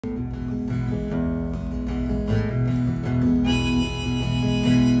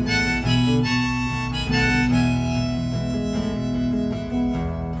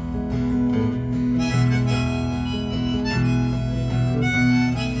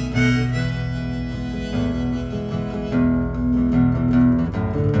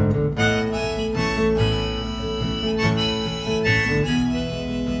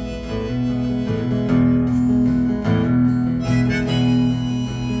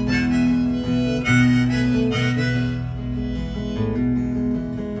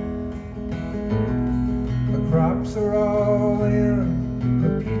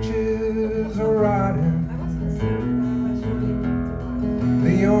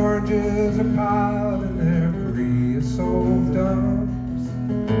barges are piled in their creosote dumps.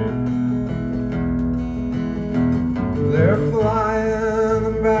 They're flying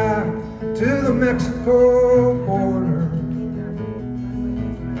them back to the Mexico border.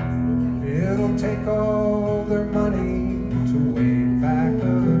 It'll take all their money to wade back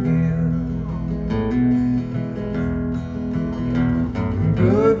again.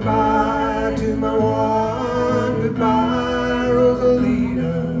 Goodbye to my one, goodbye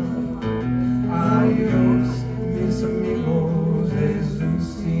Rosalita. Adios, mis amigos,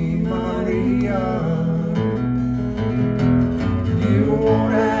 Jesus y Maria. You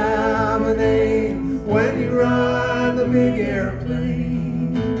won't have a name when you ride the big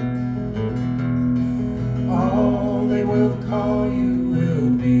airplane. All they will call you will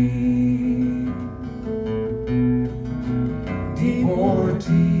be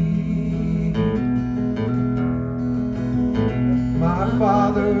Deportee. My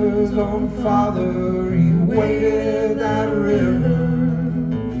father's own father, he waded that river.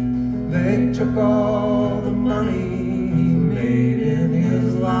 They took all the money he made in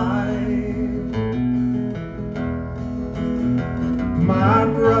his life. My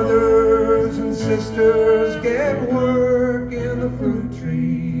brothers and sisters get work in the fruit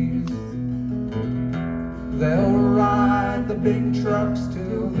trees. They'll ride the big trucks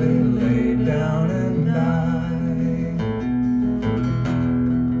till they lay down and die.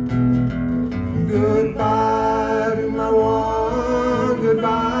 Goodbye to my one,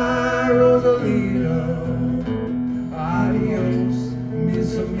 goodbye Rosalita. Adios,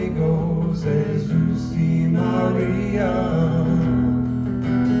 mis amigos, Jesus y Maria.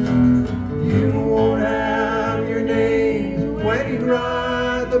 You won't have your name when you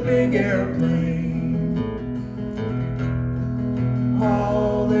ride the big airplane.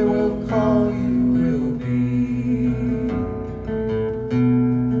 All they will call you will be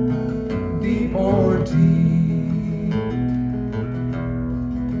Deportee.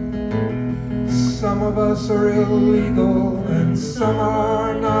 Some of us are illegal and some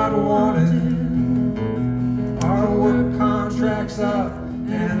are not wanted. Our work contract's up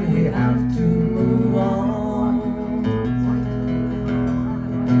and we have to move on.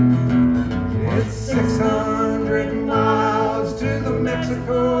 It's 600 miles to the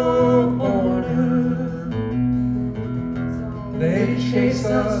Mexico border. They chase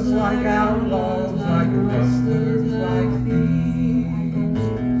us like outlaws, like rustlers, like thieves.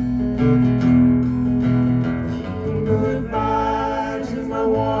 Goodbye to my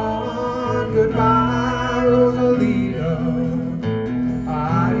one, goodbye Rosalita.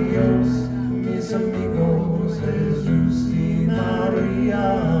 Adios, mis amigos, Jesus y Maria.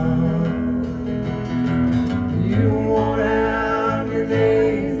 You won't have your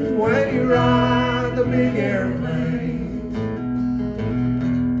name when you ride the big airplane.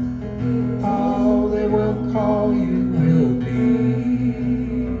 All they will call you will be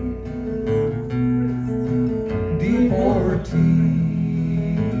Deportee.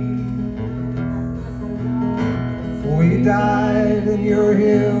 We died in your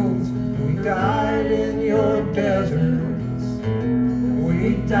hills, we died in your deserts,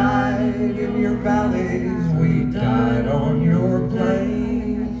 we died in your valleys, we died on your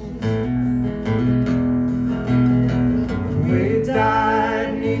plains. We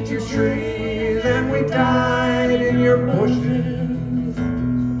died beneath your trees and we died in your bushes.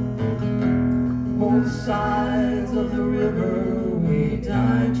 Both sides of the river, we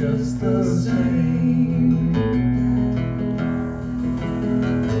died just the same.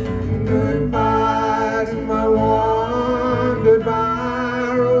 Goodbye to my one,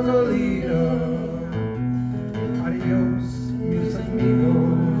 goodbye Rosalita. Adios, mis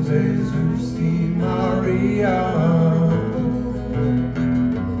amigos, Jesus y Maria.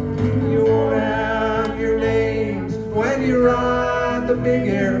 You won't have your names when you ride the big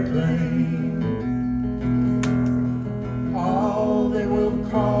airplane. All they will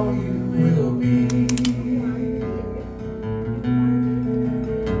call you will be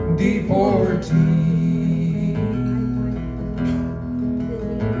Deportee.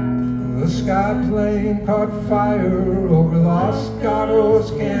 The sky plane caught fire over Los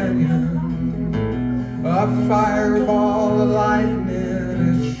Gatos Canyon. A fireball of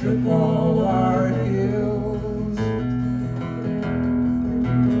lightning, it shook all our hills.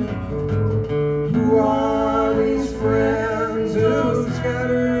 Who are these friends who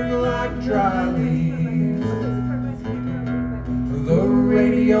scattered like dry leaves? The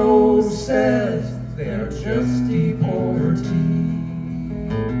radio says they're just Deportee.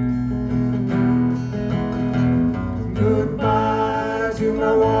 Goodbye to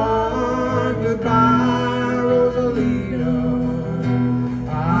my one, goodbye Rosalita.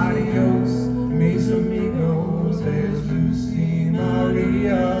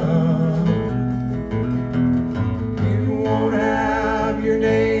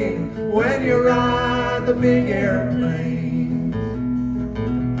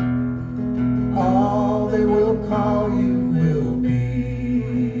 we'll call you will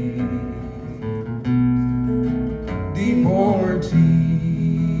be Deportee.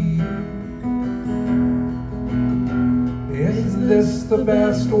 Is this the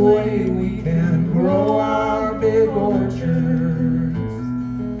best way we can grow our big orchards?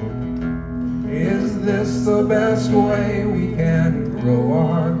 Is this the best way we can grow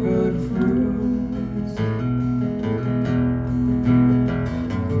our good fruits?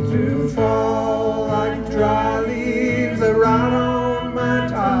 To fall like dry leaves that rot on my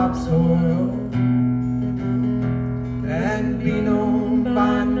topsoil, and be known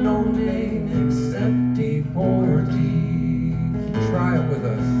by no name except Deportee. Try it with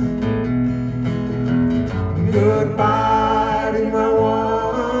us. Goodbye to my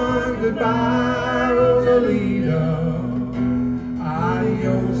one, goodbye Rosalita.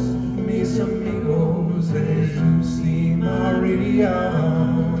 Adios mis amigos, Jesus y Maria.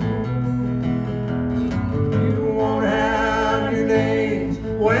 You won't have your names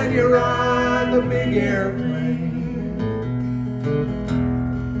when you ride the big airplane.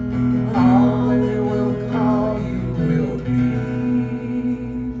 All we will call you will be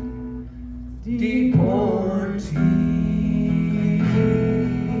Deportee.